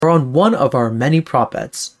or on one of our many prop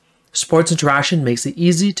bets. Sports Interaction makes it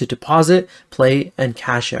easy to deposit, play, and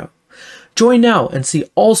cash out. Join now and see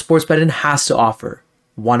all sports betting has to offer.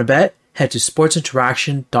 Want to bet? Head to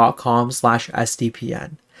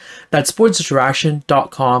sportsinteraction.com/SDPN. That's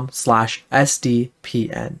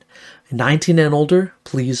sportsinteraction.com/SDPN. 19 and older,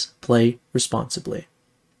 please play responsibly.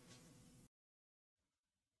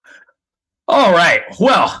 All right.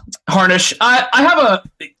 Well, Harnish,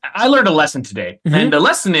 I learned a lesson today. And the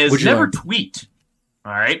lesson is never tweet.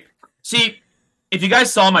 All right. See, if you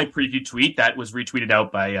guys saw my preview tweet that was retweeted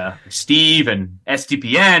out by Steve and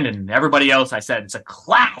SDPN and everybody else, I said it's a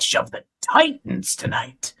clash of the Titans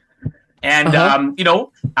tonight. And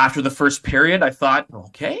after the first period, I thought,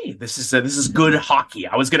 okay, this is good hockey.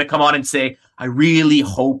 I was going to come on and say, I really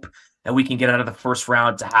hope that we can get out of the first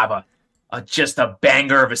round to have just a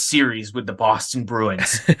banger of a series with the Boston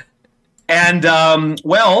Bruins. And that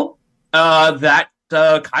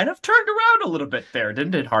kind of turned around a little bit there,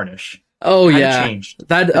 didn't it, Harnish? Oh, yeah. Changed.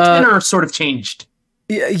 The tenor sort of changed.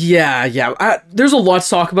 Yeah. There's a lot to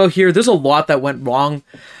talk about here. There's a lot that went wrong.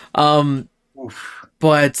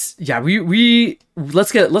 But yeah, we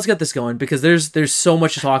let's get this going because there's so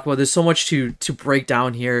much to talk about. There's so much to break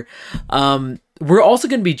down here. We're also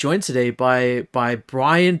going to be joined today by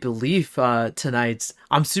Brian Belief tonight.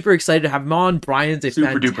 I'm super excited to have him on. Brian's a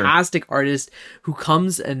fantastic artist who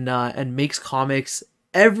comes and makes comics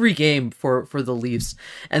every game for the Leafs,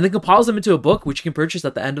 and then compiles them into a book which you can purchase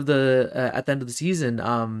at the end of the season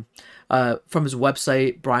from his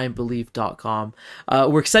website brianbelief.com.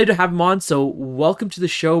 We're excited to have him on, so welcome to the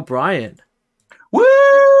show, Brian. Woo!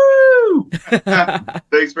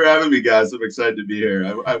 Thanks for having me, guys. I'm excited to be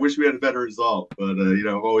here. I wish we had a better result, but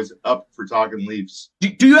I'm always up for talking Leafs.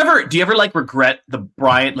 Do you ever like regret the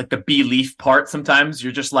Brian, like the B Leaf part? Sometimes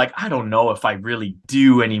you're just like, I don't know if I really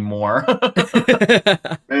do anymore.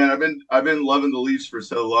 Man, I've been loving the Leafs for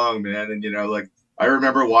so long, man, and I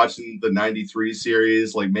remember watching the '93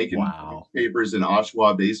 series, like making papers in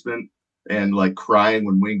Oshawa basement and like crying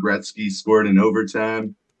when Wayne Gretzky scored in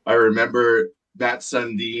overtime. I remember Matt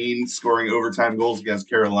Sundin scoring overtime goals against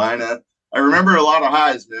Carolina. I remember a lot of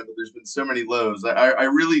highs, man, but there's been so many lows. I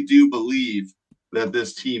really do believe that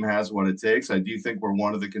this team has what it takes. I do think we're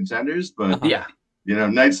one of the contenders, but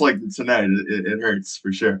nights like tonight, it hurts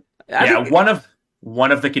for sure. Yeah, one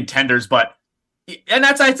of the contenders, but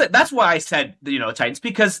that's why I said Titans,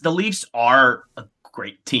 because the Leafs are a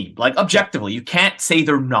great team. Like objectively, you can't say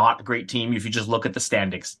they're not a great team if you just look at the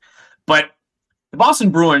standings, but the Boston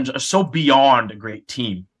Bruins are so beyond a great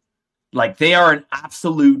team. Like they are an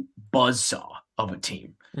absolute buzzsaw of a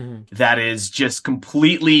team that is just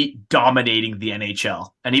completely dominating the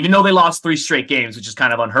NHL. And even though they lost 3 straight games, which is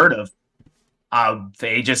kind of unheard of,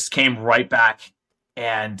 they just came right back.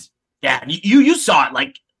 And yeah, you saw it.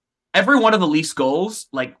 Like every one of the Leafs goals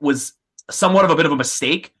was somewhat of a bit of a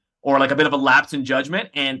mistake or like a bit of a lapse in judgment.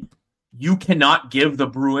 And you cannot give the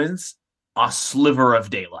Bruins a sliver of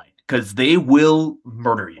daylight, because they will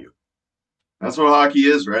murder you. That's what hockey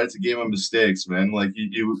is, right? It's a game of mistakes, man. Like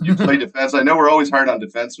you play defense. I know we're always hard on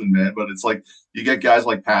defensemen, man, but it's like you get guys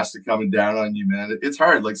like Pasta coming down on you, man. It's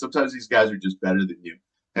hard. Like sometimes these guys are just better than you,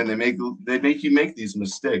 and they make you make these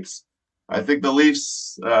mistakes. I think the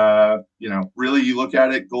Leafs, really, you look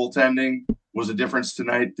at it, goaltending was a difference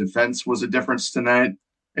tonight. Defense was a difference tonight,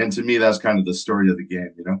 and to me, that's kind of the story of the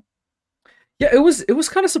game, Yeah, it was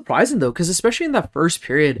kind of surprising though, because especially in that first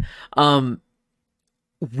period,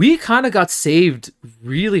 we kind of got saved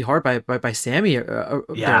really hard by Sammy. There,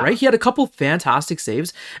 right? He had a couple fantastic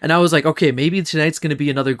saves, and I was like, okay, maybe tonight's going to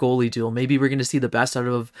be another goalie duel. Maybe we're going to see the best out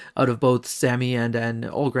of both Sammy and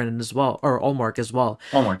Algren as well, or Allmark as well.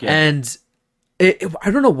 Allmark, yeah. And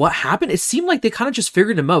I don't know what happened. It seemed like they kind of just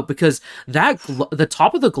figured him out, because the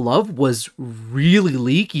top of the glove was really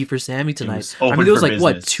leaky for Sammy tonight. I mean, there was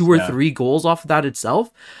like 2 or 3 goals off of that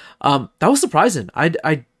itself. That was surprising.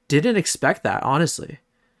 I didn't expect that, honestly.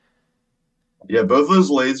 Yeah, both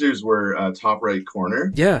those lasers were top right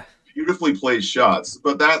corner. Yeah, beautifully played shots,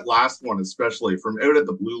 but that last one, especially from out at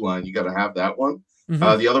the blue line, you got to have that one.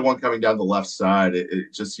 The other one coming down the left side,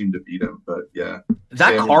 it just seemed to beat him. But yeah,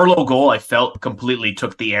 that Carlo goal, I felt completely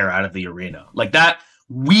took the air out of the arena. Like that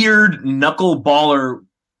weird knuckle baller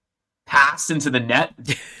pass into the net.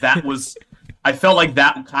 That was, I felt like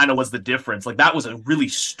that kind of was the difference. Like that was a really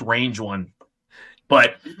strange one.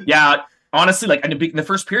 But yeah, honestly, like in the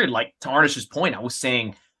first period, like to Arnish's point, I was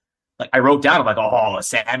saying, like I wrote down, I'm like, oh,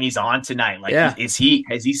 Sammy's on tonight. Like, is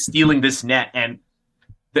he stealing this net? And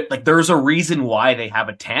like there's a reason why they have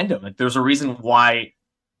a tandem. Like there's a reason why,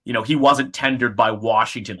 he wasn't tendered by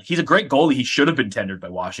Washington. Like, he's a great goalie. He should have been tendered by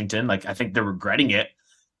Washington. Like I think they're regretting it.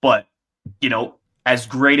 but as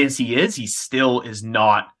great as he is, he still is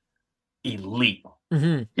not elite.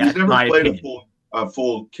 Mm-hmm. Yeah, he's never played a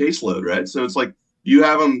full caseload, right? So it's like you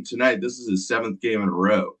have him tonight. This is his 7th game in a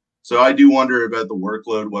row. So I do wonder about the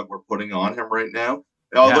workload, what we're putting on him right now.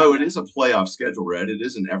 Although it is a playoff schedule, right? It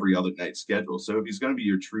isn't every other night schedule. So if he's going to be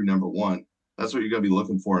your true number one, that's what you're going to be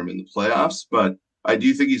looking for him in the playoffs. But I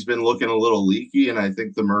do think he's been looking a little leaky, and I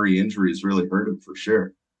think the Murray injuries really hurt him for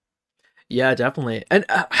sure. Yeah, definitely. And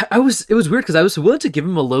it was weird because I was willing to give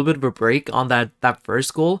him a little bit of a break on that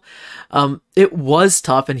first goal. It was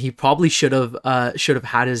tough, and he probably should have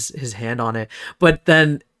had his hand on it. But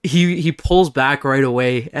then he pulls back right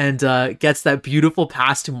away and gets that beautiful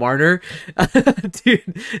pass to Marner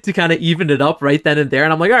to kind of even it up right then and there.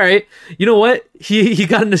 And I'm like, all right, you know what? He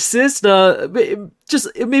got an assist.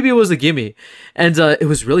 Maybe it was a gimme. And it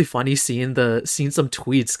was really funny seeing some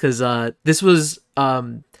tweets because this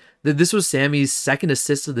was Sammy's second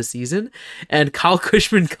assist of the season, and Kyle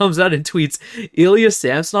Cushman comes out and tweets, Ilya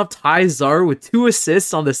Samsonov ties Zar with 2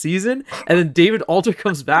 assists on the season, and then David Alter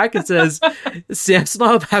comes back and says,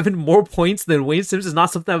 Samsonov having more points than Wayne Sims is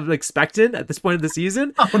not something I was expecting at this point of the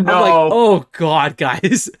season. Oh, no. I'm like, oh, God,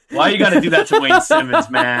 guys. Why you gotta do that to Wayne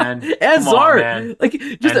Simmons, man? And Zar. Like,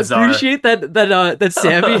 just appreciate that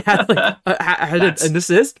Sammy had an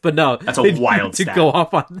assist, but no. That's a wild to go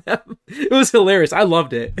off on them. It was hilarious. I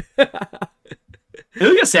loved it.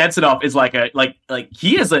 Ilya Samsonov is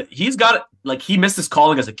he missed his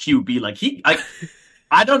calling as a QB.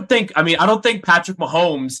 I don't think Patrick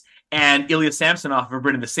Mahomes and Ilya Samsonov have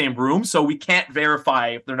been in the same room, so we can't verify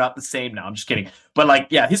if they're not the same now. I'm just kidding.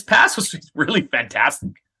 But his pass was really fantastic.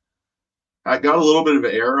 I got a little bit of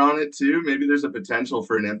error on it too. Maybe there's a potential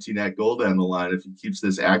for an empty net goal down the line if he keeps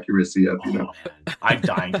this accuracy up. Man. I'm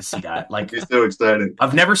dying to see that. It's so exciting.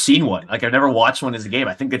 I've never seen one. I've never watched one as a game.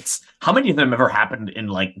 I think it's how many of them ever happened in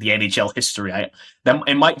the NHL history.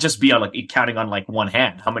 It might just be on counting on one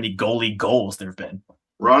hand how many goalie goals there've been.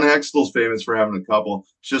 Ron Hextall's famous for having a couple.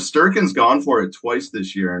 Shesterkin's gone for it twice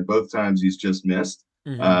this year, and both times he's just missed.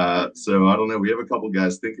 Mm-hmm. So I don't know. We have a couple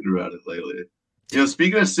guys thinking about it lately.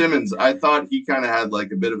 Speaking of Simmons, I thought he kind of had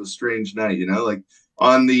a bit of a strange night,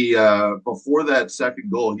 on the before that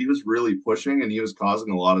second goal, he was really pushing and he was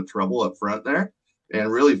causing a lot of trouble up front there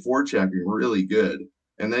and really forechecking really good.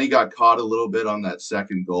 And then he got caught a little bit on that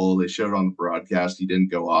second goal. They showed on the broadcast he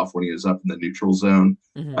didn't go off when he was up in the neutral zone.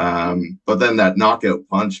 Mm-hmm. But then that knockout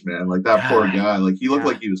punch, man, that poor guy, he looked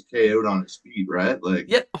like he was KO'd on his feet, right? They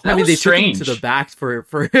took him to the back for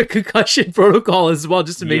concussion protocol as well,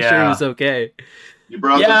 just to make sure he was okay.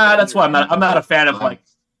 That's why I'm not a fan of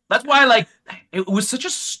that's why it was such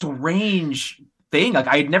a strange thing.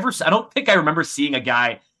 I don't think I remember seeing a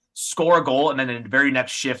guy score a goal and then in the very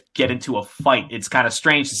next shift get into a fight. It's kind of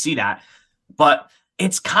strange to see that, but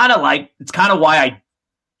it's kind of why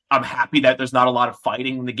I'm happy that there's not a lot of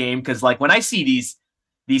fighting in the game, because when I see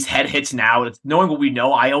these head hits now, knowing what we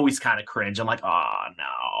know, I always kind of cringe. I'm like, oh no,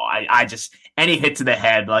 I just any hit to the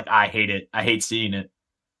head, I hate it. I hate seeing it.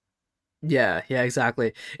 Yeah,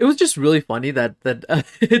 exactly. It was just really funny that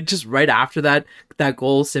just right after that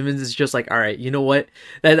goal, Simmons is just like, all right, you know what?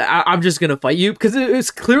 That I'm just gonna fight you, because it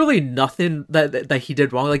was clearly nothing that he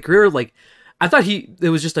did wrong. Greer, I thought it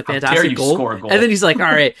was just a fantastic goal. And then he's like, all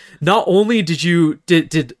right, not only did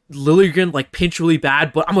Liljegren pinch really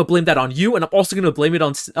bad, but I'm gonna blame that on you, and I'm also gonna blame it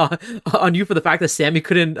on you for the fact that Sammy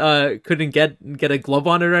couldn't get a glove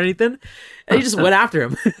on it or anything, and he just went after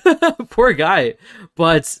him. Poor guy,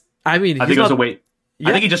 but. I think it was a wait. Yeah.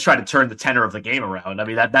 I think he just tried to turn the tenor of the game around.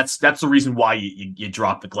 That's the reason why you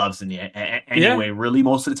drop the gloves in the anyway. Really,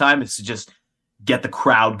 most of the time, is to just get the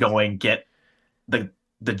crowd going, get the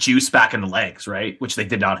juice back in the legs, right? Which they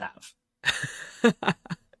did not have.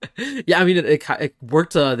 Yeah, it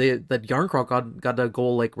worked. That Yarncroc got a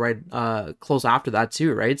goal right close after that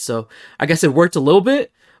too, right? So I guess it worked a little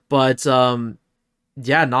bit, but not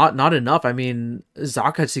enough.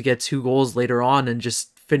 Zach had to get 2 goals later on and just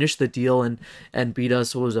finish the deal and beat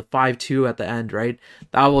us. What was it, 5-2 at the end, right?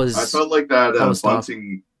 I felt like that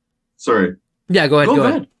bunting. Sorry. Yeah, go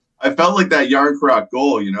ahead. I felt like that Yarncroc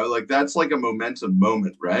goal, that's a momentum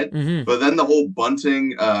moment, right? Mm-hmm. But then the whole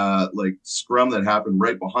bunting scrum that happened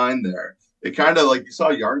right behind there, it kind of you saw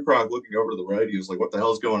Yarncroc looking over to the right. He was like, what the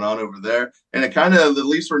hell's going on over there? And it kind of, the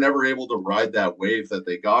Leafs were never able to ride that wave that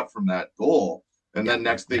they got from that goal. And then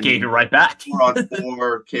next thing, gave it right back.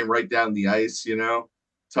 4-on-4, came right down the ice,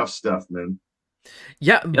 Tough stuff, man.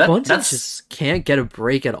 Yeah, Bunting just can't get a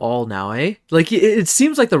break at all now, eh? Like, it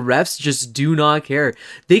seems like the refs just do not care.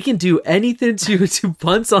 They can do anything to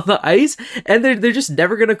bunts on the ice, and they're just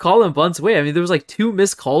never going to call him bunts away. I mean, there was like 2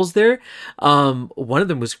 missed calls there. One of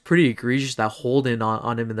them was pretty egregious, that hold in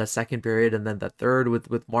on him in the second period, and then the third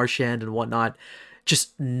with Marchand and whatnot.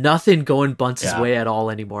 Just nothing going bunts' way at all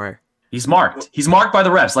anymore. He's marked. He's marked by the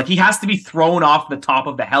refs. Like, he has to be thrown off the top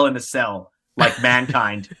of the Hell in a Cell like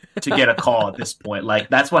Mankind to get a call at this point. Like,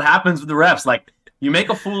 that's what happens with the refs. Like, you make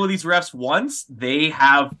a fool of these refs once, they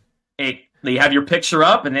have your picture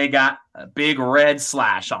up and they got a big red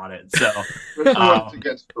slash on it. So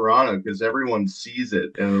against Toronto, because everyone sees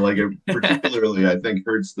it, and like it particularly I think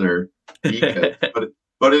hurts their ego.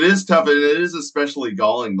 But it is tough, and it is especially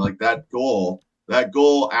galling. Like that goal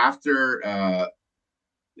after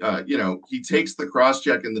he takes the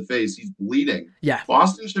cross-check in the face. He's bleeding. Yeah.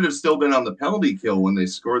 Boston should have still been on the penalty kill when they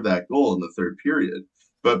scored that goal in the third period.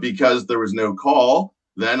 But because there was no call,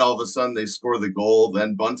 then all of a sudden they score the goal.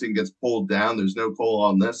 Then Bunting gets pulled down. There's no call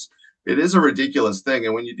on this. It is a ridiculous thing.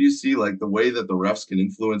 And when you do see like the way that the refs can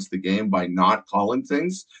influence the game by not calling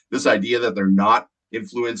things, this idea that they're not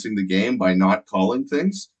influencing the game by not calling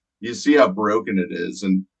things, you see how broken it is.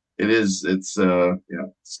 And it's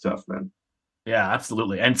tough, man. Yeah,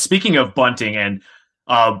 absolutely. And speaking of Bunting, and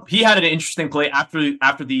he had an interesting play after the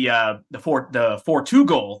 4-2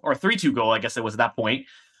 goal or 3-2 goal, I guess it was at that point,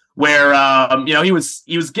 where he was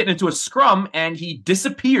getting into a scrum and he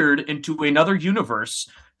disappeared into another universe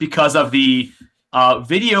because of the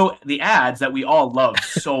the ads that we all love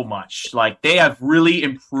so much. Like, they have really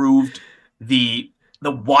improved the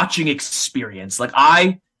watching experience. Like,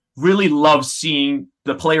 I really love seeing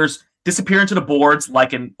the players disappear into the boards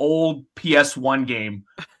like an old PS1 game,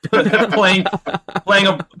 playing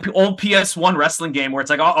a old PS1 wrestling game where it's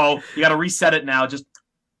like, you got to reset it now. Just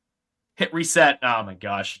hit reset. Oh my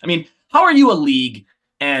gosh. I mean, how are you a league?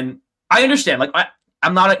 And I understand, like,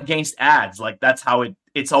 I'm not against ads. Like, that's how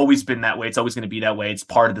it's always been that way. It's always going to be that way. It's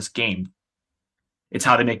part of this game. It's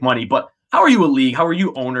how they make money. But how are you a league? How are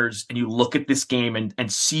you owners? And you look at this game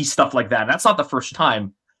and see stuff like that. And that's not the first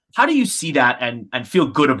time. How do you see that and feel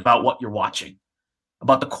good about what you're watching,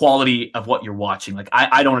 about the quality of what you're watching? Like,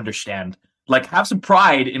 I don't understand. Like, have some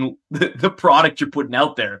pride in the product you're putting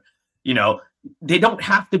out there. You know, they don't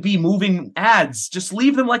have to be moving ads. Just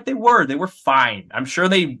leave them like they were. They were fine. I'm sure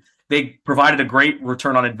they provided a great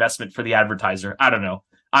return on investment for the advertiser. I don't know.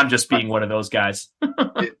 I'm just being one of those guys.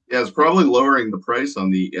 It's probably lowering the price on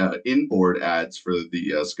the inboard ads for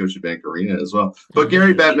the Scotiabank Arena as well. But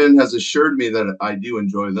Gary Bettman has assured me that I do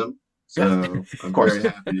enjoy them. So I'm very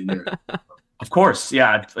happy to hear it. Of course.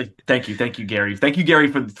 Yeah. Thank you, Gary. Thank you, Gary,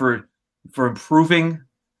 for improving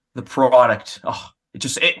the product. Oh,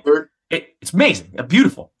 it's amazing.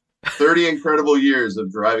 Beautiful. 30 incredible years of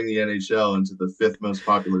driving the NHL into the 5th most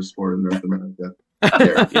popular sport in North America.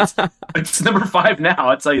 It's number 5 now.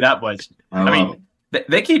 I'll tell you that much. I mean,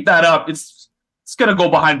 they keep that up. It's gonna go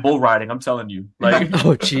behind bull riding. I'm telling you. Like,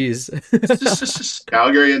 oh, jeez.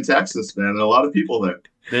 Calgary and Texas, man. A lot of people there.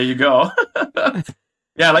 There you go.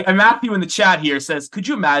 Yeah, like Matthew in the chat here says, could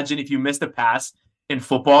you imagine if you missed a pass in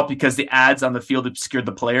football because the ads on the field obscured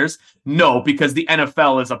the players? No, because the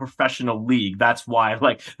NFL is a professional league. That's why.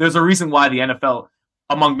 Like, there's a reason why the NFL,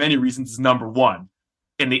 among many reasons, is number 1.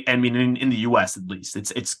 In the US, at least,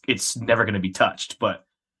 it's never going to be touched. But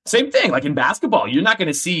same thing, like in basketball, you're not going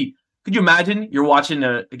to see. Could you imagine you're watching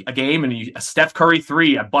a game and a Steph Curry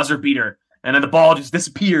 3, a buzzer beater, and then the ball just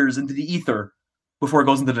disappears into the ether before it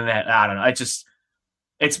goes into the net? I don't know.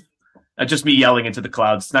 It's just me yelling into the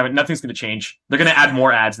clouds. Nothing's going to change. They're going to add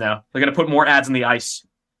more ads now. They're going to put more ads on the ice.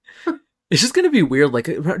 It's just going to be weird. Like,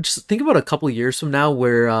 just think about a couple of years from now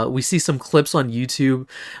where we see some clips on YouTube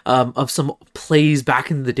of some plays back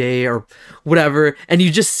in the day or whatever, and you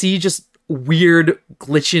just see weird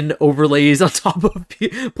glitching overlays on top of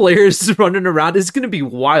players running around. It's going to be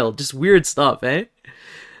wild. Just weird stuff, eh?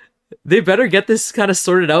 They better get this kind of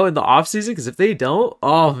sorted out in the offseason, because if they don't,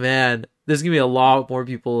 oh man, there's going to be a lot more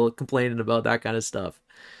people complaining about that kind of stuff.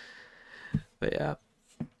 But yeah.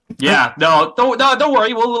 Yeah, no, don't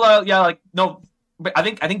worry. We'll but I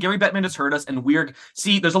think Gary Bettman has heard us, and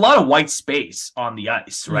there's a lot of white space on the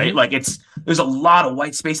ice, right? Mm-hmm. Like, there's a lot of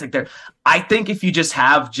white space like there. I think if you just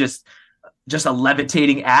have just a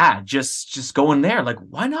levitating ad, just go in there, like,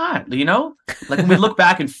 why not? You know, like when we look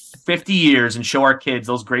back in 50 years and show our kids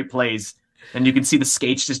those great plays, and you can see the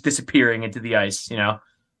skates just disappearing into the ice. You know,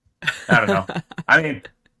 I don't know. I mean,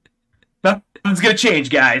 nothing's gonna change,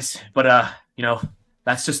 guys, but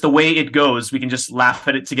that's just the way it goes. We can just laugh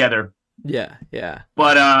at it together. Yeah.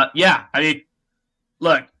 But I mean,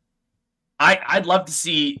 look, I'd love to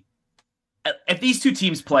see if these two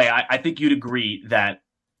teams play. I think you'd agree that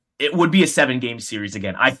it would be a 7-game series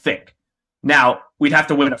again. I think. Now we'd have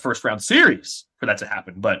to win a first-round series for that to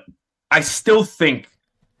happen, but I still think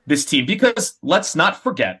this team, because let's not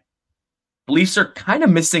forget, the Leafs are kind of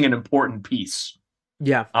missing an important piece.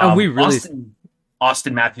 Yeah, and we really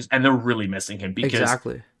Austin Matthews, and they're really missing him because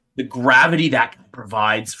exactly the gravity that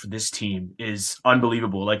provides for this team is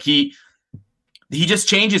unbelievable. Like he just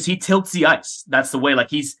changes, he tilts the ice. That's the way. Like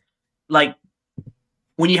he's like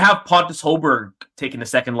when you have Pontus Holberg taking the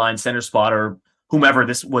second line center spot, or whomever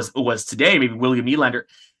this was today, maybe William Nylander.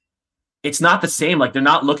 It's not the same. Like they're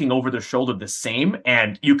not looking over their shoulder the same,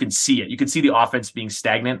 and you can see it. You can see the offense being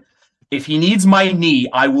stagnant. If he needs my knee,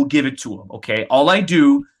 I will give it to him. Okay, all I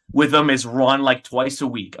do with him is run like twice a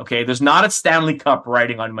week. Okay, there's not a Stanley Cup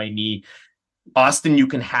riding on my knee. Austin, you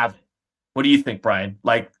can have it. What do you think, Brian?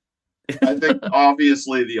 Like, I think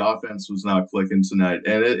obviously the offense was not clicking tonight,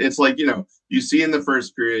 and it's like you see in the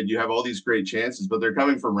first period you have all these great chances, but they're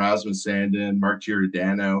coming from Rasmus Sandin, Mark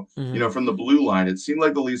Giordano, from the blue line. It seemed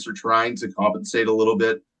like the Leafs were trying to compensate a little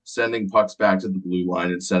bit, sending pucks back to the blue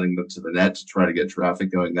line and sending them to the net to try to get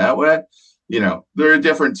traffic going that way. They're a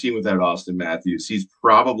different team without Austin Matthews. He's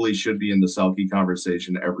probably should be in the Selke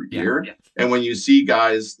conversation every year. Yeah. And when you see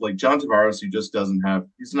guys like John Tavares, who just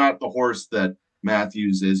he's not the horse that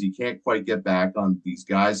Matthews is. He can't quite get back on these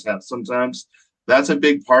guys sometimes. That's a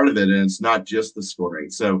big part of it, and it's not just the scoring.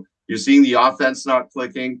 So you're seeing the offense not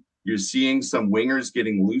clicking. You're seeing some wingers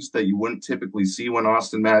getting loose that you wouldn't typically see when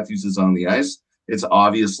Austin Matthews is on the ice. It's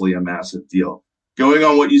obviously a massive deal. Going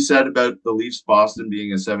on what you said about the Leafs-Boston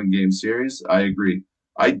being a 7-game series, I agree.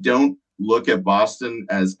 I don't look at Boston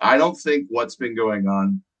I don't think what's been going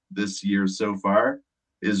on this year so far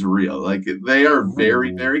is real. Like, they are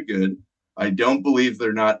very, very good. I don't believe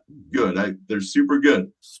they're not good. They're super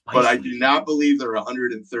good. Spicy. But I do not believe they're a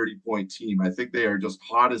 130-point team. I think they are just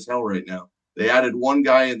hot as hell right now. They added one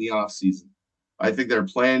guy in the offseason. I think they're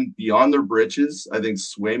playing beyond their britches. I think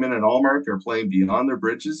Swayman and Allmark are playing beyond their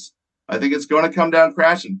britches. I think it's going to come down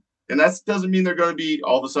crashing. And that doesn't mean they're going to be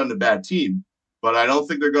all of a sudden a bad team. But I don't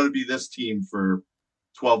think they're going to be this team for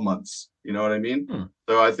 12 months. You know what I mean?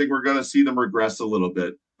 So I think we're going to see them regress a little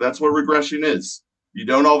bit. That's what regression is. You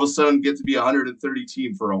don't all of a sudden get to be a 130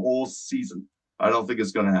 team for a whole season. I don't think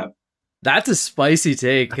it's going to happen. That's a spicy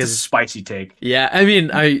take. That's a spicy take. Yeah, I mean,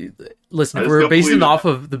 listen, we're basing it off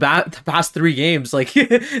of the past 3 games. Like,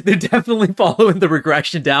 they're definitely following the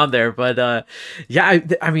regression down there. But yeah,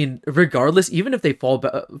 I mean, regardless, even if they fall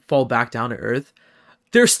back down to earth,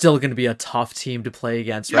 they're still going to be a tough team to play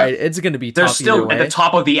against, right? It's going to be tough. They're still at the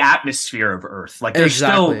top of the atmosphere of Earth. Like, they're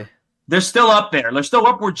still up there. They're still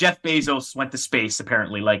up where Jeff Bezos went to space,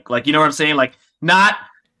 apparently. Like you know what I'm saying? Like, not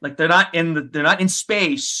like they're not in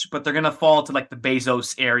space, but they're gonna fall to like the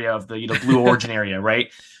Bezos area of the Blue Origin area,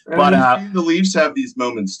 right? But the Leafs have these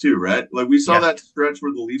moments too, right? Like we saw that stretch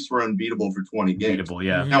where the Leafs were unbeatable for 20 games. Unbeatable,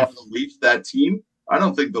 yeah. Now the Leafs, that team, I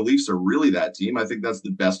don't think the Leafs are really that team. I think that's the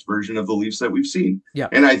best version of the Leafs that we've seen. Yeah.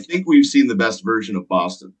 And I think we've seen the best version of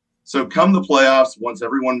Boston. So come the playoffs, once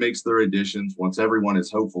everyone makes their additions, once everyone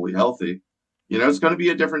is hopefully healthy, it's going to be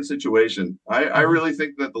a different situation. I really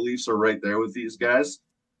think that the Leafs are right there with these guys.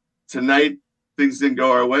 Tonight, things didn't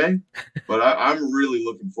go our way, but I'm really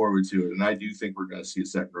looking forward to it, and I do think we're going to see a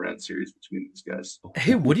second round series between these guys.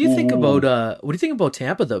 Hey, what do you think about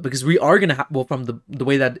Tampa though? Because we are going to from the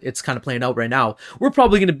way that it's kind of playing out right now, we're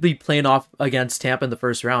probably going to be playing off against Tampa in the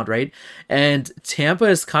first round, right? And Tampa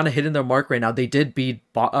is kind of hitting their mark right now. They did beat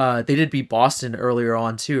Boston earlier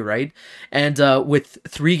on too, right? And with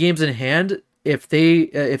 3 games in hand, if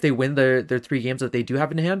they win their 3 games that they do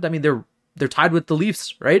have in hand, I mean they're tied with the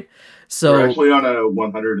Leafs, right? So they're actually on a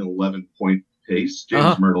 111-point pace.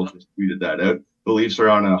 James Myrtle just tweeted that out. The Leafs are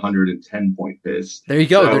on a 110-point pace. There you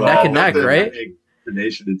go. So, they're neck and neck, right? The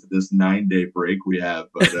nation into this 9-day break we have,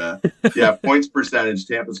 but yeah, points percentage.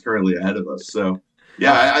 Tampa's currently ahead of us. So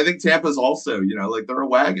yeah, I think Tampa's also, like they're a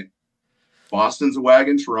wagon. Boston's a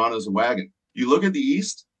wagon. Toronto's a wagon. You look at the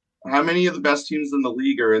East. How many of the best teams in the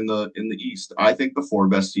league are in the East? I think the 4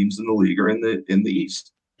 best teams in the league are in the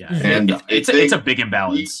East. Yeah, and it's a big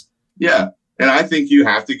imbalance. Yeah, and I think you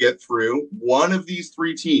have to get through one of these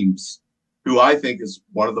 3 teams, who I think is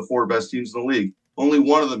one of the 4 best teams in the league. Only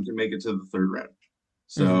one of them can make it to the 3rd round.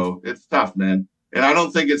 So it's tough, man. And I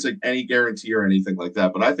don't think it's any guarantee or anything like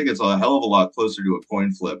that, but I think it's a hell of a lot closer to a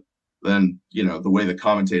coin flip than, the way the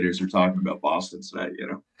commentators are talking about Boston tonight,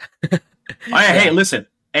 Hey, listen.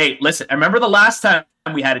 I remember the last time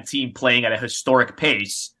we had a team playing at a historic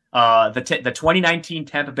pace, the 2019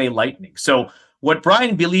 Tampa Bay Lightning. So What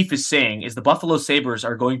Brian Belief is saying is the Buffalo Sabres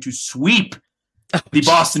are going to sweep the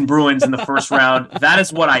Boston Bruins in the first round. That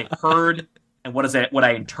is what I heard and what I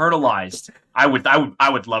internalized. I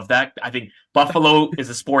would love that. I think Buffalo is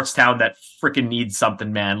a sports town that freaking needs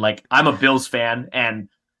something, man. Like, I'm a Bills fan, and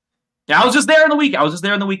I was just there in the week.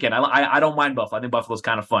 I don't mind Buffalo. I think Buffalo's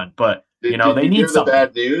kind of fun, but they need something.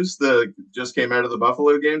 Bad news that just came out of the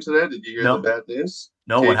Buffalo game today? Did you hear the bad news?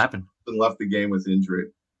 No, what happened? Left the game with injury.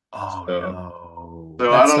 Oh, no.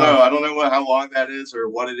 So I don't know. I don't know how long that is or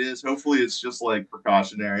what it is. Hopefully it's just like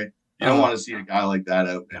precautionary. You don't want to see a guy like that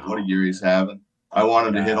out, man. What a year he's having. I want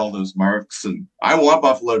him to hit all those marks, and I want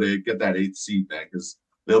Buffalo to get that 8th seed, man, because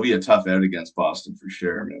they'll be a tough out against Boston for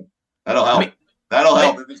sure, man. That'll help. That'll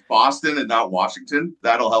help. If it's Boston and not Washington,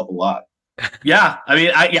 that'll help a lot. Yeah, I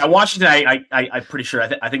mean, Washington. I'm pretty sure.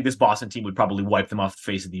 I think this Boston team would probably wipe them off the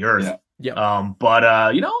face of the earth. Yeah.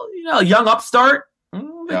 But young upstart.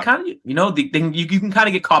 Kind of, you can kind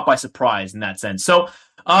of get caught by surprise in that sense. So,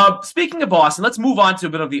 speaking of Boston, let's move on to a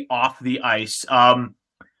bit of the off the ice.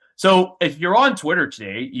 So if you're on Twitter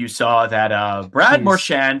today, you saw that Brad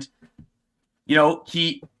Marchand,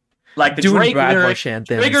 he like the Drake lyric,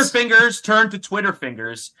 bigger fingers turned to Twitter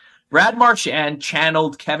fingers. Brad Marchand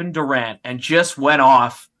channeled Kevin Durant and just went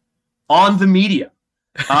off on the media,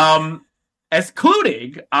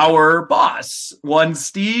 including our boss, one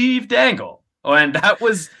Steve Dangle. And that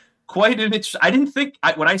was quite an interesting. I didn't think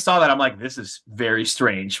when I saw that, I'm like, this is very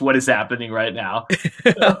strange. What is happening right now?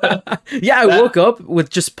 I woke up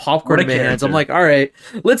with just popcorn in my hands. I'm like, all right,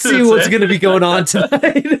 let's see what's going to be going on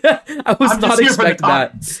tonight. I was not expecting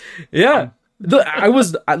that. Yeah.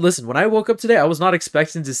 Listen, when I woke up today, I was not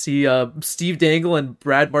expecting to see Steve Dangle and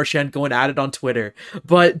Brad Marchand going at it on Twitter.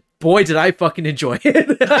 But boy, did I fucking enjoy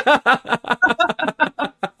it.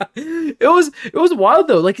 It was wild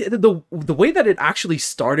though. Like the way that it actually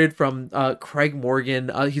started from Craig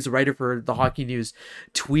Morgan, he's a writer for the Hockey News,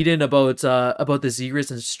 tweeting about the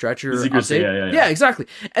Zegras and Stretcher update. Yeah, exactly.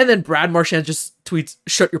 And then Brad Marchand just tweets,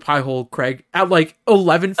 "Shut your pie hole, Craig," at like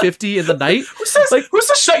 11:50 in the night. Who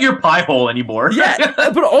says shut your pie hole anymore? Yeah,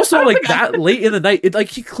 but also like that late in the night,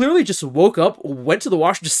 he clearly just woke up, went to the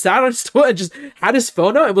washroom, just sat on his toilet, and just had his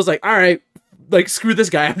phone out and was like, all right, like, screw this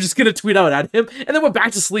guy, I'm just gonna tweet out at him, and then went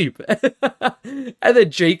back to sleep. And then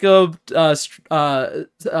Jacob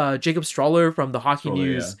Stroller from the Hockey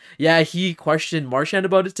News, he questioned Marchand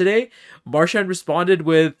about it today. Marchand responded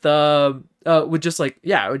with just like,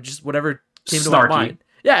 just whatever came to my mind.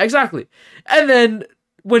 Yeah, exactly. And then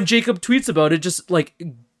when Jacob tweets about it, just like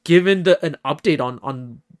given an update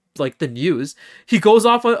on like the news, he goes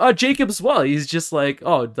off on Jacob as well. He's just like,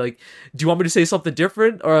 oh, like, do you want me to say something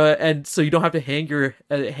different, and so you don't have to hang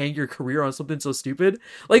your career on something so stupid?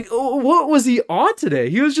 Like, what was he on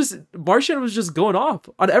today? Marchand was just going off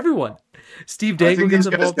on everyone. Steve Dangle gets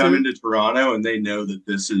involved. These guys come into Toronto and they know that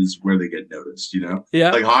this is where they get noticed.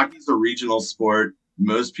 Yeah, like hockey's a regional sport.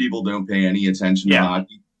 Most people don't pay any attention to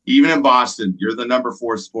hockey. Even in Boston, you're the number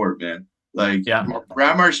 4 sport, man. Like,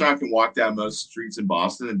 Brad Marchand can walk down most streets in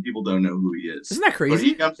Boston and people don't know who he is. Isn't that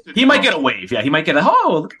crazy? He might get a wave. Yeah, he might get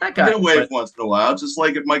look at that guy. Get a wave once in a while. Just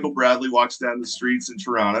like if Michael Bradley walks down the streets in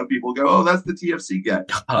Toronto, people go, oh, that's the TFC guy.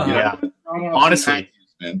 Honestly.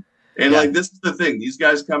 Man. And like, this is the thing. These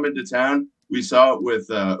guys come into town. We saw it with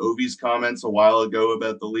Ovi's comments a while ago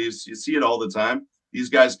about the Leafs. You see it all the time. These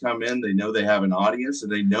guys come in, they know they have an audience, and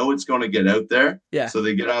they know it's going to get out there. Yeah. So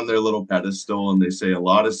they get on their little pedestal, and they say a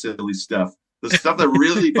lot of silly stuff. The stuff that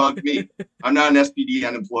really bugged me, I'm not an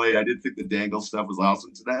SPDN employee. I did think the Dangle stuff was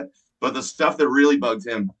awesome today. But the stuff that really bugged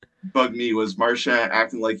me was Marchand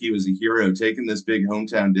acting like he was a hero, taking this big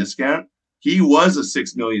hometown discount. He was a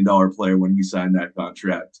 $6 million player when he signed that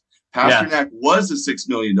contract. Pasternak was a $6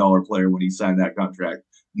 million player when he signed that contract.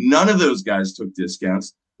 None of those guys took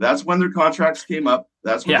discounts. That's when their contracts came up.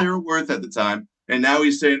 That's what they were worth at the time. And now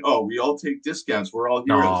he's saying, oh, we all take discounts. We're all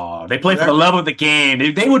heroes. No, they play for the love of the game.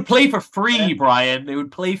 They would play for free, Brian. They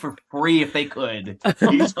would play for free if they could.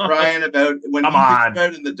 He's crying about when he thinks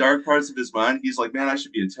about in the dark parts of his mind. He's like, man, I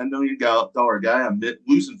should be a $10 million guy. I'm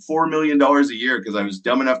losing $4 million a year because I was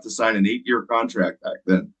dumb enough to sign an 8-year contract back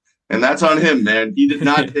then. And that's on him, man. He did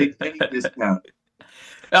not take any discount.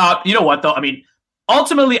 You know what, though? I mean,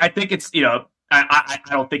 ultimately, I think it's, I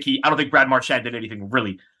don't think Brad Marchand did anything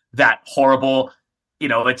really that horrible.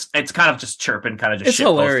 It's kind of just chirping, kind of just shit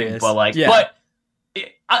posting. But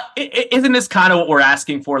isn't this kind of what we're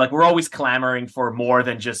asking for? Like, we're always clamoring for more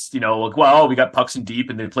than just, we got pucks in deep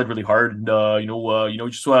and they played really hard and,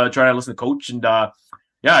 just trying to listen to coach and, I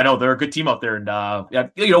know they're a good team out there and,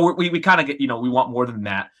 we kind of get, we want more than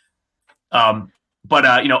that.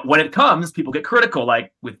 But when it comes, people get critical,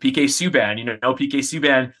 like with PK Subban. PK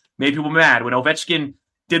Subban made people mad. When Ovechkin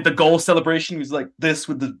did the goal celebration, he was like this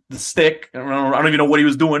with the stick. I don't even know what he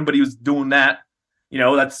was doing, but he was doing that.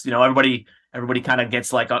 That's everybody kind of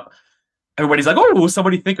gets like everybody's like, oh,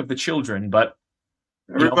 somebody think of the children. But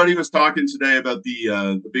everybody was talking today about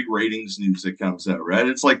the big ratings news that comes out, right?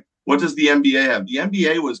 It's like, what does the NBA have? The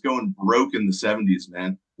NBA was going broke in the 70s,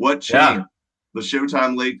 man. What changed? Yeah. The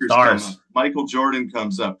Showtime Lakers come up. Michael Jordan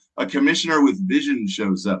comes up. A commissioner with vision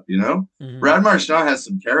shows up, Mm-hmm. Brad Marchand has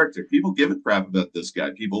some character. People give a crap about this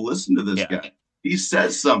guy. People listen to this guy. He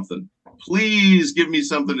says something. Please give me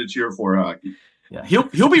something to cheer for, hockey. Yeah,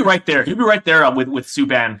 he'll be right there. He'll be right there with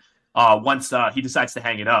Subban once he decides to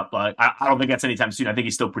hang it up. But I don't think that's anytime soon. I think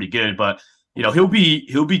he's still pretty good. But he'll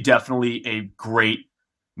be definitely a great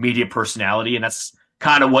media personality, and that's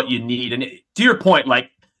kind of what you need. And to your point,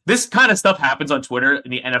 like, this kind of stuff happens on Twitter in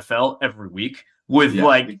the NFL every week with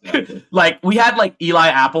exactly. Like we had like Eli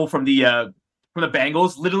Apple from the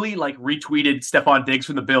Bengals literally like retweeted Stephon Diggs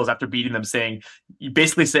from the Bills after beating them,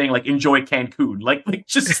 basically saying like enjoy Cancun, like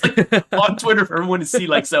just like on Twitter for everyone to see.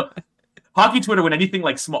 Like, so hockey Twitter, when anything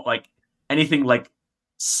like small, like anything like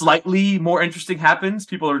slightly more interesting happens,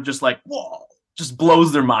 people are just like, whoa, just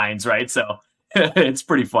blows their minds, right? So it's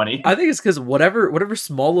pretty funny. I think it's because whatever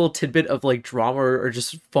small little tidbit of like drama or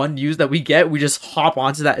just fun news that we get, we just hop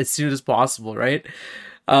onto that as soon as possible, right?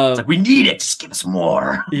 It's like, we need it. Just give us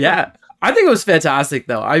more. Yeah, I think it was fantastic,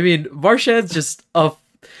 though. I mean, Marchand's just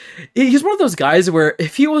he's one of those guys where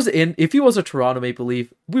if he was a Toronto Maple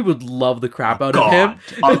Leaf, we would love the crap out of him.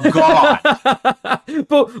 Oh God!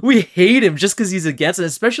 But we hate him just because he's against it,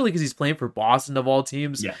 especially because he's playing for Boston of all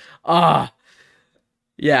teams. Yeah.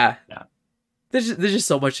 Yeah. There's just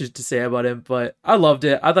so much to say about him, but I loved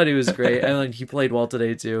it. I thought he was great, and like, he played well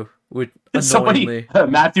today too. Somebody,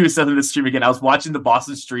 Matthew said in the stream again. I was watching the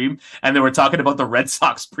Boston stream, and they were talking about the Red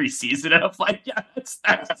Sox preseason, and I'm like, yeah, that's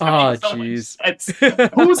oh jeez. So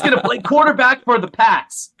who's gonna play quarterback for the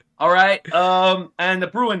Pats? All right, and the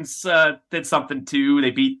Bruins did something too.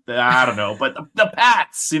 They beat I don't know, but the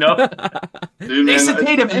Pats, Dude, man, Mason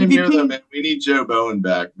Tatum MVP. We need Joe Bowen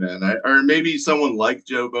back, man. Or maybe someone like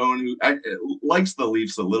Joe Bowen who likes the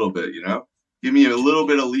Leafs a little bit. Give me a little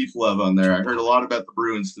bit of Leaf love on there. I heard a lot about the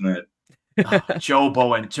Bruins tonight. Joe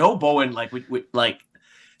Bowen, like we like.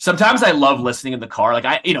 Sometimes I love listening in the car. Like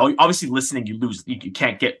obviously listening, you lose. You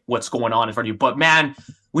can't get what's going on in front of you. But man,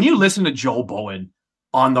 when you listen to Joe Bowen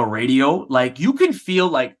on the radio, like you can feel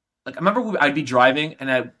like I remember I'd be driving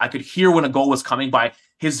and I could hear when a goal was coming by.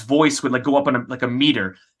 His voice would like go up on a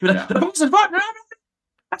meter. He'd be like, the ball's in front.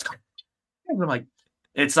 That's good. And I'm like,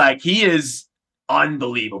 it's like he is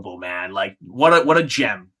unbelievable, man. Like what a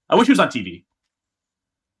gem. I wish he was on TV.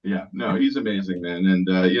 Yeah, no, he's amazing, man.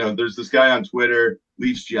 And there's this guy on Twitter,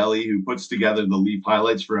 Leafs Jelly, who puts together the Leaf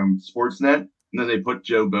highlights from Sportsnet, and then they put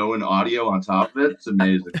Joe Bowen audio on top of it. It's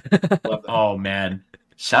amazing. Love that. Oh man.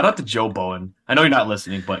 Shout out to Joe Bowen. I know you're not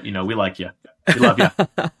listening, but we like you. We love you.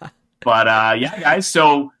 But yeah, guys.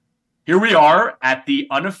 So here we are at the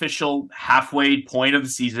unofficial halfway point of the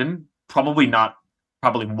season. Probably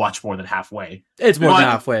much more than halfway. It's more than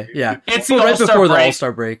halfway. Yeah, it's right before the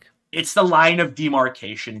All-Star break. It's the line of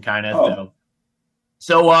demarcation, kind of. Though.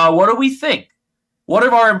 So what do we think? What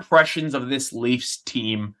are our impressions of this Leafs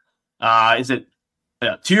team? Is it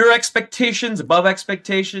to your expectations, above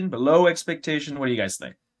expectation, below expectation? What do you guys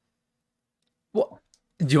think? Well,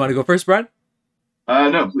 do you want to go first, Brian?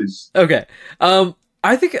 No, please. Okay.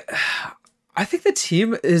 I think the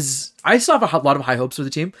team is. I still have a lot of high hopes for the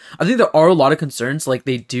team. I think there are a lot of concerns. Like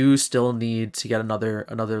they do still need to get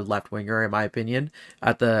another left winger, in my opinion,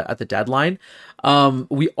 at the deadline.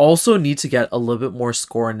 We also need to get a little bit more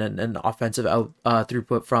scoring and offensive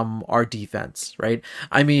throughput from our defense. Right.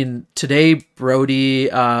 I mean, today Brody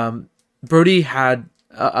had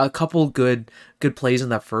a couple good plays in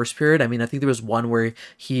that first period. I mean, I think there was one where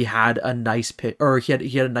he had a nice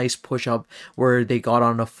he had a nice push up where they got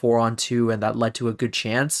on a 4-on-2 and that led to a good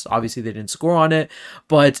chance. Obviously they didn't score on it,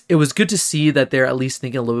 but it was good to see that they're at least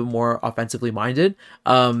thinking a little bit more offensively minded.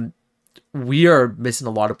 We are missing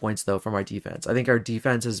a lot of points though from our defense. I think our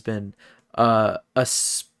defense has been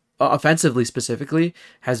offensively specifically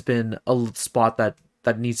has been a spot that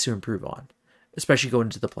needs to improve on, especially going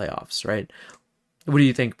into the playoffs, right? What do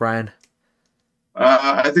you think, Brian?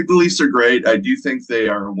 I think the Leafs are great. I do think they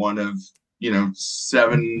are one of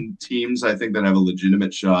 7 teams I think that have a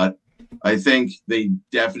legitimate shot. I think they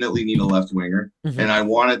definitely need a left winger, and I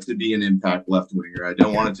want it to be an impact left winger. I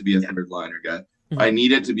don't want it to be a third liner guy. I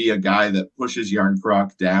need it to be a guy that pushes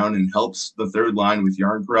Yarncroc down and helps the third line with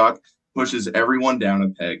Yarncroc, pushes everyone down a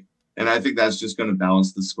peg. And I think that's just going to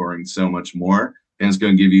balance the scoring so much more. And it's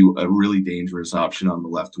going to give you a really dangerous option on the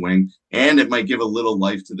left wing. And it might give a little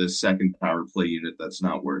life to this second power play unit that's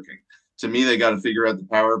not working. To me, they got to figure out the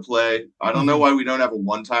power play. I don't know why we don't have a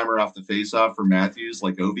one-timer off the face-off for Matthews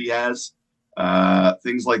like Ovi has.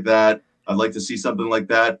 Things like that. I'd like to see something like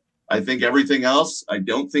that. I think everything else, I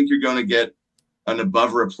don't think you're going to get an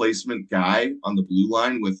above replacement guy on the blue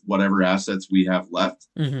line with whatever assets we have left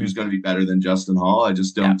who's going to be better than Justin Hall. I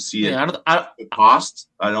just don't see it. The cost.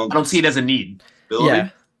 I don't see it as a need. Ability. Yeah,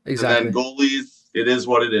 exactly. And then goalies, it is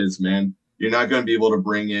what it is, man. You're not going to be able to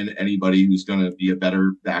bring in anybody who's going to be a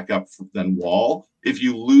better backup than Wall. If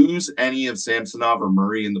you lose any of Samsonov or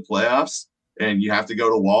Murray in the playoffs and you have to go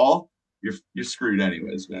to Wall, you're screwed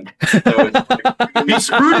anyways, man. So he's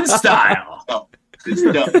screwed in style. No, it's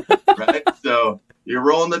done, right? So you're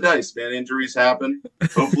rolling the dice, man. Injuries happen.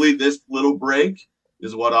 Hopefully this little break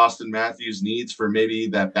is what Austin Matthews needs for maybe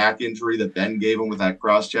that back injury that Ben gave him with that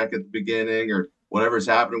cross check at the beginning, or whatever's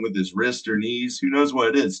happening with his wrist or knees. Who knows what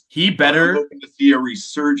it is? He better hoping to see a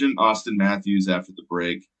resurgent Austin Matthews after the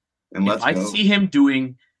break. And let's go. If I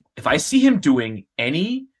see him doing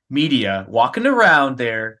any media walking around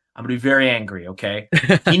there, I'm gonna be very angry. Okay,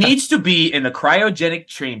 he needs to be in the cryogenic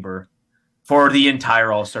chamber for the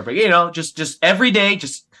entire All-Star break. Just every day,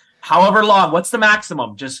 just however long. What's the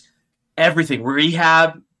maximum? Just everything.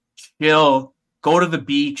 Rehab, chill, go to the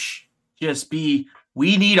beach,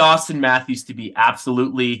 we need Austin Matthews to be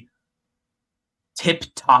absolutely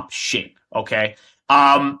tip-top shape, okay?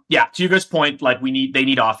 To your guys' point, like they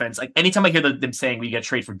need offense. Like anytime I hear them saying we get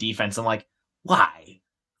trade for defense, I'm like, why?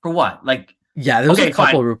 For what? Like, yeah, there was a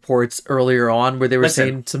couple of reports earlier on where they were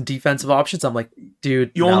saying some defensive options. I'm like,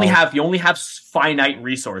 dude, you only have finite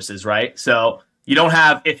resources, right? So you don't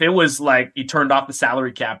have, if it was like you turned off the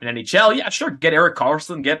salary cap in NHL, yeah, sure, get Erik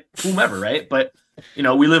Karlsson, get whomever, right? But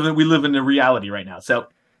we live in the reality right now. So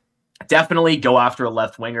definitely go after a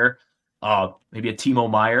left winger, maybe a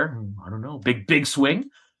Timo Meier. I don't know, big swing.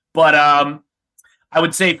 But I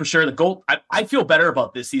would say for sure the goal. I feel better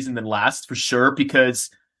about this season than last for sure because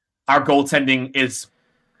our goaltending is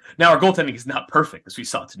not perfect as we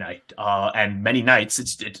saw tonight and many nights.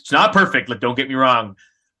 It's not perfect. Like don't get me wrong,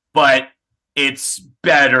 but it's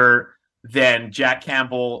better than Jack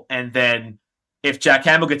Campbell. And then if Jack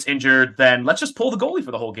Campbell gets injured, then let's just pull the goalie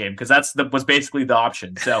for the whole game because was basically the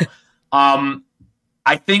option. So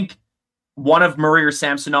I think one of Murray or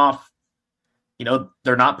Samsonov,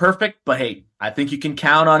 they're not perfect, but hey, I think you can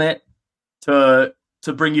count on it to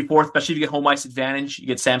bring you forth, especially if you get home ice advantage. You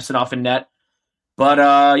get Samsonov in net.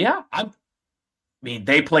 But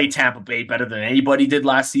they played Tampa Bay better than anybody did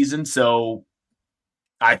last season. So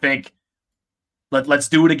I think let's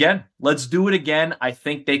do it again. Let's do it again. I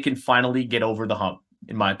think they can finally get over the hump,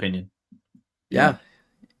 in my opinion. Yeah.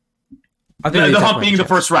 I think the hump being the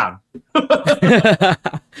first round.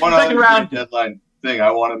 One other round deadline thing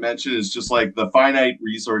I want to mention is just like the finite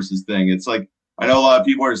resources thing. It's like, I know a lot of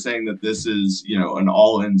people are saying that this is, an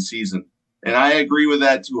all-in season. And I agree with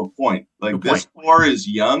that to a point. Like this core is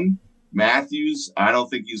young. Matthews, I don't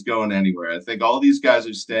think he's going anywhere. I think all these guys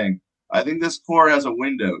are staying. I think this core has a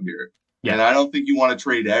window here. Yeah. And I don't think you want to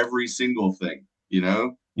trade every single thing, Yeah.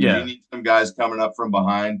 You need some guys coming up from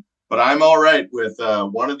behind. But I'm all right with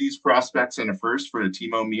one of these prospects and a first for the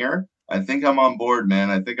Timo Meier. I think I'm on board, man.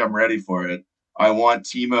 I think I'm ready for it. I want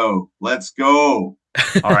Timo. Let's go.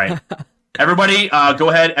 All right. Everybody, go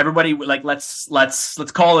ahead. Everybody, let's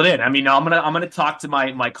call it in. I mean, I'm gonna talk to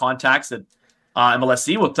my contacts at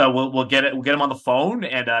MLSC. We'll get it. We'll get them on the phone.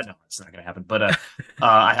 And no, it's not gonna happen. But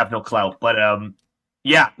I have no clout. But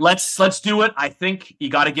let's do it. I think you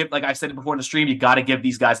got to give, like I said before in the stream, you got to give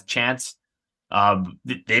these guys a chance.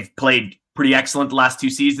 They've played pretty excellent the last two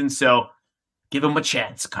seasons, so give them a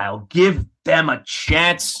chance, Kyle. Give them a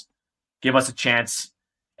chance. Give us a chance.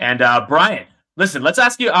 And Brian, listen, let's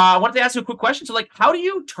ask you. I wanted to ask you a quick question. So, how do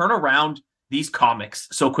you turn around these comics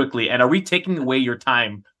so quickly? And are we taking away your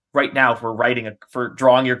time right now for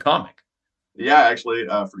drawing your comic? Yeah, actually,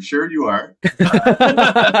 for sure you are.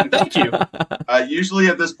 Thank you. Usually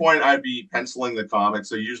at this point, I'd be penciling the comic.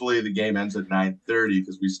 So usually the game ends at 9:30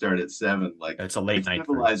 because we start at 7. It's a late night.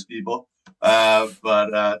 Civilize people. So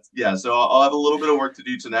I'll have a little bit of work to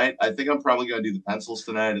do tonight. I think I'm probably going to do the pencils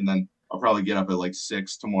tonight, and then I'll probably get up at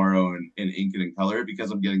 6 tomorrow and ink it and color it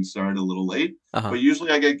because I'm getting started a little late. But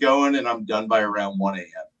usually I get going and I'm done by around 1 a.m.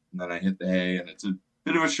 And then I hit the hay, and it's a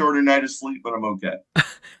bit of a shorter night of sleep, but I'm okay.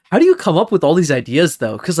 How do you come up with all these ideas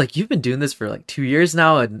though? Because you've been doing this for 2 years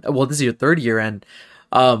now, and this is your third year, and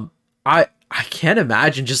I I can't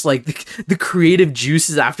imagine just like the creative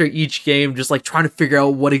juices after each game, just like trying to figure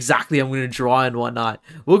out what exactly I'm going to draw and whatnot.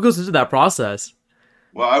 What goes into that process?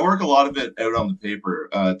 Well, I work a lot of it out on the paper.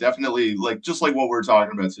 Definitely, like just like what we're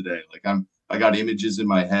talking about today. Like I got images in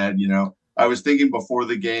my head. I was thinking before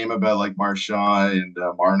the game about like Marchand and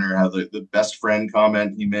Marner, how the best friend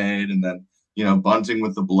comment he made, and then Bunting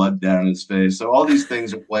with the blood down his face. So all these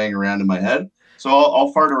things are playing around in my head. So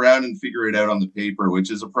I'll fart around and figure it out on the paper,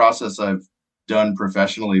 which is a process I've done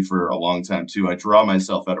professionally for a long time too. I draw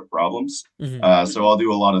myself out of problems. So I'll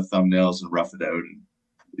do a lot of thumbnails and rough it out, and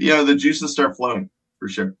the juices start flowing for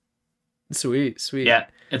sure. Sweet. Yeah.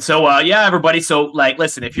 And so everybody. So like,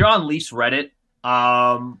 listen, if you're on Leafs Reddit,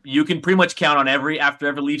 you can pretty much count on after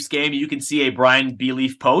every Leafs game, you can see a Brian B.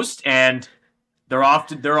 Leaf post, and they're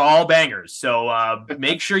all bangers. So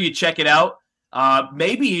make sure you check it out.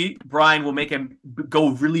 Maybe Brian will make him go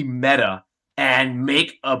really meta and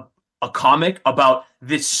make a comic about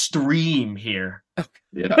this stream here.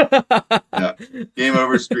 Yeah. Game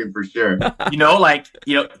over stream for sure.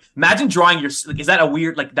 Imagine drawing your. Like, is that a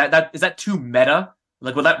weird that? Is that too meta?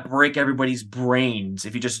 Like, will that break everybody's brains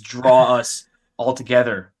if you just draw us all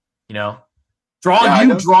together? Drawing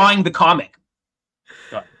the comic.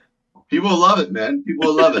 People love it, man.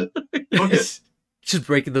 People love it. Look it. Just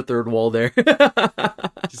breaking the third wall there.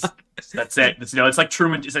 That's it. It's like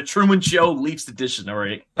Truman. It's a Truman Show Leafs edition, all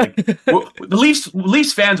right? Like the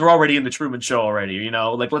Leafs fans were already in the Truman Show already.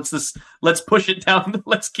 Let's push it down.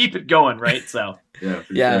 Let's keep it going, right? So yeah.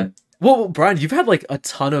 Sure. Well, Brian, you've had like a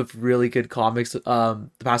ton of really good comics the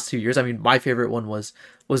past 2 years. I mean, my favorite one was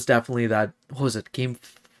definitely that. What was it? Game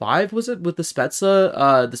 5, was it, with the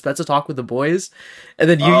Spezza talk with the boys, and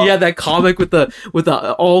then you had that comic with the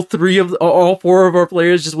all four of our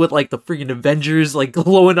players just with like the freaking Avengers like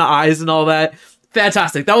glowing eyes and all that.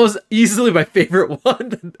 Fantastic. That was easily my favorite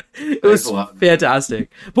one. It was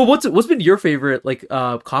fantastic. But what's been your favorite like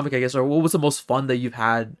comic, I guess, or what was the most fun that you've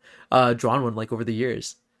had drawn one like over the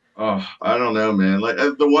years? Oh, I don't know, man. Like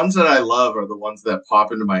the ones that I love are the ones that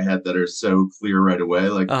pop into my head that are so clear right away.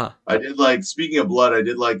 Like I did like, speaking of blood, I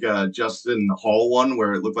did like Justin Hall one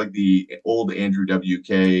where it looked like the old Andrew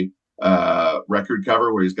WK record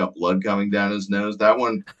cover where he's got blood coming down his nose. That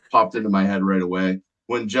one popped into my head right away.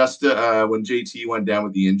 When JT went down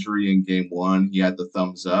with the injury in game 1, he had the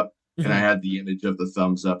thumbs up, and I had the image of the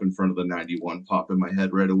thumbs up in front of the 91 pop in my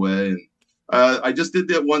head right away. And I just did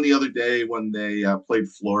that one the other day when they played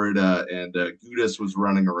Florida, and Gudas was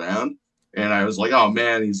running around, and I was like, "Oh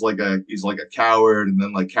man, he's like a coward," and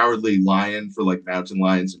then like Cowardly Lion for like Mountain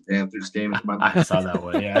Lions and Panthers game. I saw that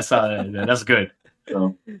one. Yeah, I saw that. That's good.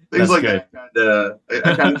 So things like good. That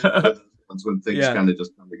I kind of when things kind of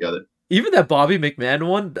just come together. Even that Bobby McMahon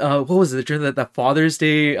one, what was it? During that Father's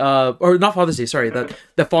Day, or not Father's Day, sorry,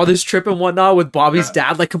 that Father's trip and whatnot with Bobby's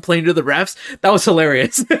dad like complaining to the refs. That was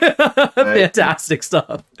hilarious. Fantastic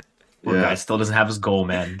stuff. Poor guy still doesn't have his goal,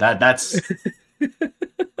 man. That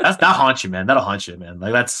haunts you, man. That'll haunt you, man.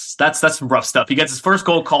 Like that's some rough stuff. He gets his first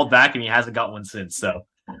goal called back, and he hasn't got one since. So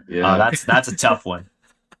that's a tough one.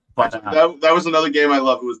 But that was another game I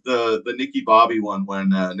loved. It was the Nicky Bobby one when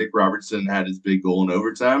Nick Robertson had his big goal in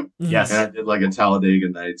overtime. Yes, and I did like a Talladega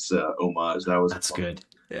Nights homage. That's fun. Good.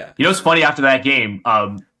 Yeah, it's funny after that game.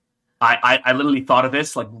 I literally thought of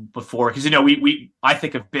this like before because I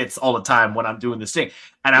think of bits all the time when I'm doing this thing,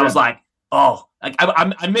 and I was like, oh, like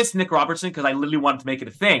I miss Nick Robertson because I literally wanted to make it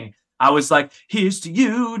a thing. I was like, here's to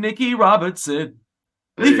you, Nicky Robertson.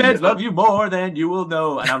 Leaf fans love you more than you will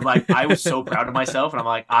know. And I'm like, I was so proud of myself. And I'm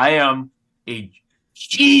like, I am a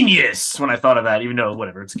genius when I thought of that, even though,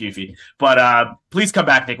 whatever, it's goofy. But please come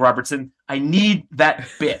back, Nick Robertson. I need that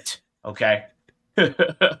bit, okay?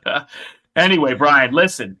 Anyway, Brian,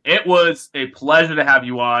 listen, it was a pleasure to have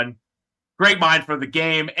you on. Great mind for the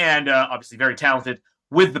game and obviously very talented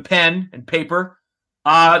with the pen and paper.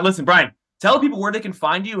 Listen, Brian, tell people where they can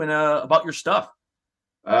find you and about your stuff.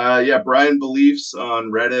 Brian Beliefs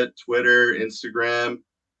on Reddit, Twitter, Instagram.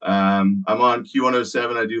 I'm on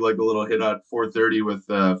Q107. I do like a little hit at 4:30 with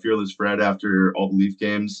Fearless Fred after all the Leaf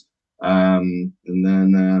games. And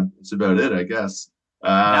then that's about it, I guess.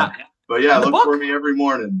 But yeah, look for me every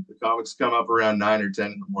morning. The comics come up around 9 or 10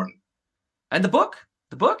 in the morning. And the book?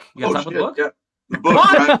 You got time for the book? Yeah. The book,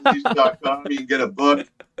 BrianBeliefs.com. You can get a book,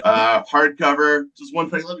 hardcover. Just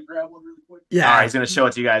one thing. Let me grab one really quick. Yeah. All right, he's going to show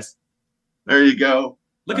it to you guys. There you go.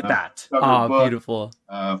 Look at that. Oh, beautiful.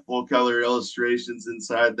 Full color illustrations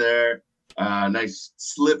inside there. Nice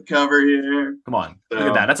slip cover here. Come on. Look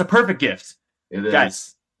at that. That's a perfect gift.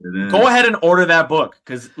 Guys, it is. Go ahead and order that book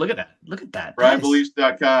because look at that. Look at that.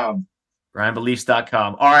 BrianBeliefs.com.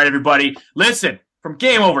 BrianBeliefs.com. All right, everybody. Listen, From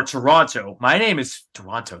Game Over Toronto, my name is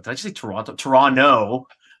Toronto. Did I just say Toronto? Toronto.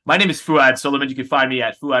 My name is Fuad Soliman. You can find me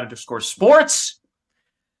at Fuad_sports.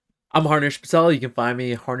 I'm Harnish Patel. You can find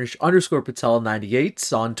me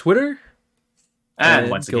Harnish_Patel98 on Twitter.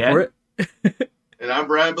 And once go again, for it. And I'm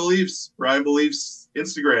Brian Beliefs. Brian Beliefs,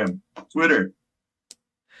 Instagram, Twitter.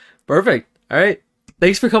 Perfect. All right.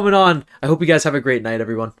 Thanks for coming on. I hope you guys have a great night,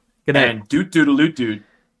 everyone. Good night. And doot doodaloo doot.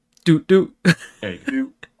 Doot doot. Hey,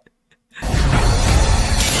 doot.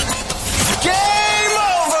 Game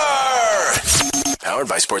over! Powered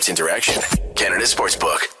by Sports Interaction, Canada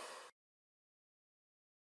Sportsbook.